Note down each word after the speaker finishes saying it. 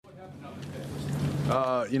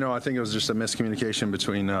I think it was just a miscommunication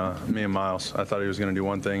between me and Miles. I thought he was going to do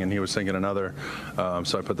one thing, and he was thinking another.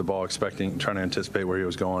 So I put the ball trying to anticipate where he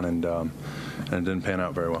was going, and it didn't pan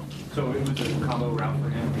out very well. So it was a combo route for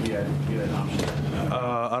him. He had an option.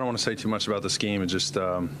 I don't want to say too much about the scheme. It's just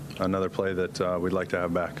another play that we'd like to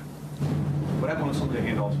have back. What happened with some of the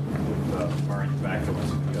handoffs with Murray back?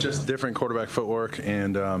 Just different quarterback footwork,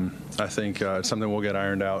 and I think it's something we'll get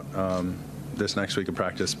ironed out this next week of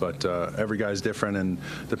practice. But every guy's different, and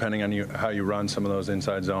depending on how you run some of those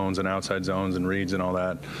inside zones and outside zones and reads and all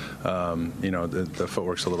that, the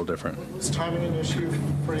footwork's a little different. Was timing an issue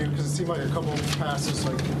for you? Because it seemed like a couple of passes,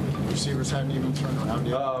 like receivers hadn't even turned around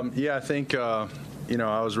yet. Yeah, I think I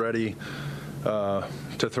was ready to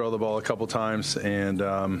throw the ball a couple times, and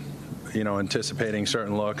anticipating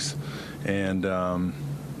certain looks, and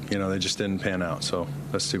they just didn't pan out. So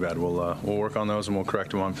that's too bad. We'll work on those, and we'll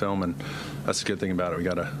correct them on film, and that's a good thing about it. We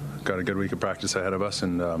got a good week of practice ahead of us,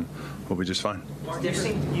 and we'll be just fine.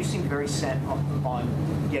 You seem very set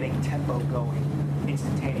on getting tempo going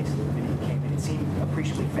instantaneously the minute you came in. It seemed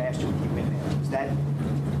appreciably faster when you went there. Was that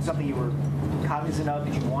something you were cognizant of?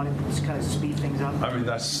 Did you want to kind of speed things up? I mean,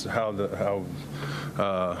 that's how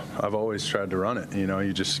I've always tried to run it.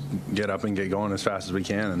 You just get up and get going as fast as we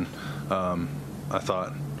can, and I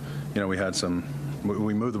thought,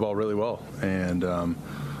 we moved the ball really well, and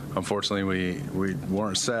unfortunately we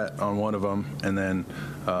weren't set on one of them, and then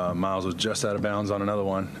Miles was just out of bounds on another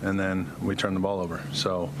one, and then we turned the ball over.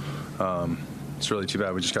 So it's really too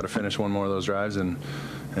bad. We just got to finish one more of those drives, and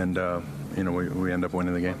we end up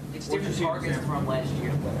winning the game. It's different targets from last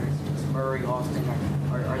year, whether it's Murray, Austin.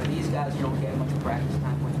 Are these guys you don't get much practice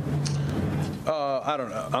time with? I don't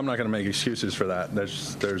know. I'm not going to make excuses for that.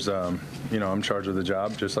 There's I'm in charge of the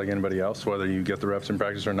job just like anybody else, whether you get the reps in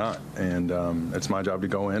practice or not. And it's my job to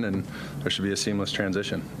go in, and there should be a seamless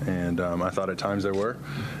transition. And I thought at times there were.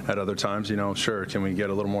 At other times, sure, can we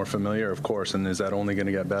get a little more familiar? Of course. And is that only going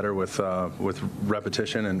to get better with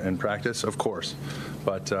repetition and practice? Of course.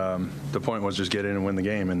 But the point was just get in and win the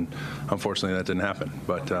game, and unfortunately that didn't happen.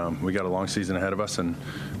 But we got a long season ahead of us, and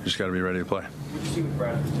we just got to be ready to play. What did you see with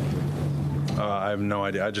Brad? I have no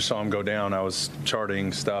idea. I just saw him go down. I was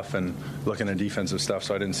charting stuff and looking at defensive stuff,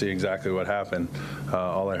 so I didn't see exactly what happened.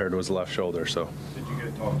 All I heard was left shoulder. So. Did you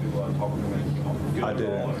get to talk with him?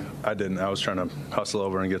 I didn't. I was trying to hustle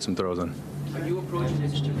over and get some throws in. Are you approaching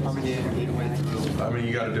this coming in midway through? I mean,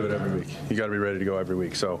 you got to do it every week. You got to be ready to go every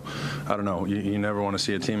week. So, I don't know. You never want to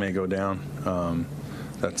see a teammate go down.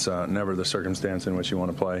 That's never the circumstance in which you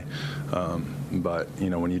want to play. But,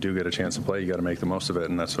 when you do get a chance to play, you got to make the most of it,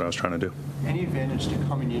 and that's what I was trying to do. Any advantage to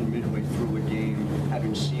coming in midway through a game,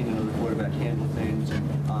 having seen another quarterback handle things,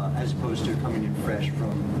 as opposed to coming in fresh from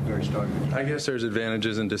the very start of the game? I guess there's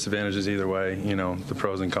advantages and disadvantages either way, the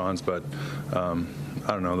pros and cons. But, I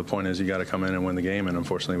don't know. The point is you got to come in and win the game, and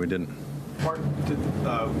unfortunately we didn't. Mark,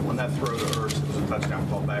 when that throw to Hurst was a touchdown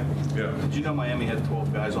call back, did you know Miami had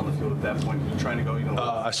 12 guys on the field at that point? Were you trying to go even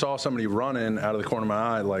I saw somebody running out of the corner of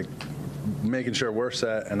my eye, like making sure we're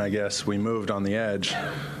set, and I guess we moved on the edge.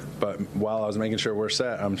 But while I was making sure we're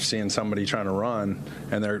set, I'm seeing somebody trying to run,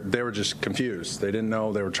 and they were just confused. They didn't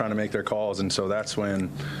know. They were trying to make their calls, and so that's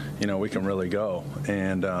when, we can really go.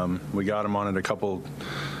 And we got them on it a couple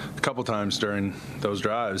times during those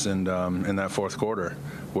drives, and in that fourth quarter,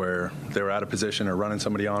 where they were out of position or running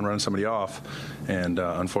somebody on, running somebody off, and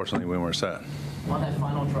unfortunately we weren't set. On that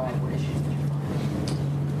final drive, what issues did you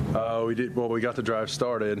find? We did. Well, we got the drive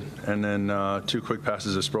started, and then 2 quick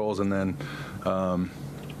passes to Sproles, and then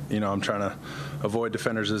I'm trying to avoid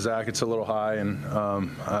defenders of Zach. It's a little high, and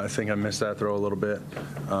I think I missed that throw a little bit.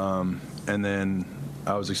 And then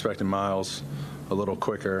I was expecting Miles a little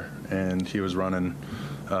quicker, and he was running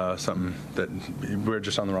something that we're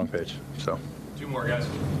just on the wrong page. So. 2 more guys.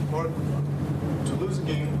 To lose a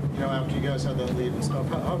game, after you guys had that lead and stuff,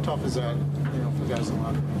 how tough is that, for guys in the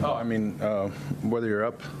locker room? Oh, I mean, whether you're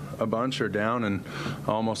up a bunch or down and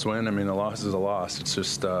almost win, I mean, a loss is a loss. It's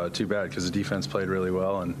just too bad because the defense played really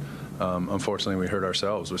well, and unfortunately we hurt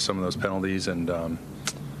ourselves with some of those penalties and the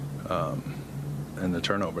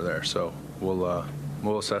turnover there. So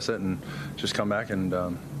we'll assess it and just come back and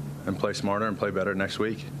play smarter and play better next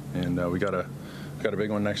week. And we got a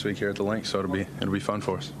big one next week here at the Link, so it'll be fun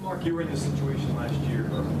for us. Mark, you were in this situation last year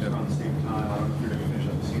around the same time. I don't know if you're going to finish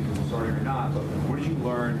up the season starting or not, but what did you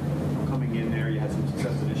learn from coming in there? You had some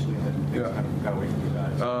success initially, and then things kind of got away from you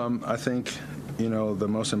guys. I think the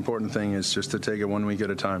most important thing is just to take it 1 week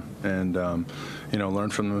at a time and, learn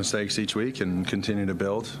from the mistakes each week and continue to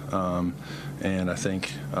build. And I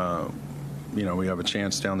think, we have a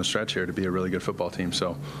chance down the stretch here to be a really good football team.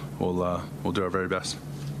 So we'll do our very best.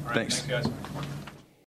 All right, Thanks guys.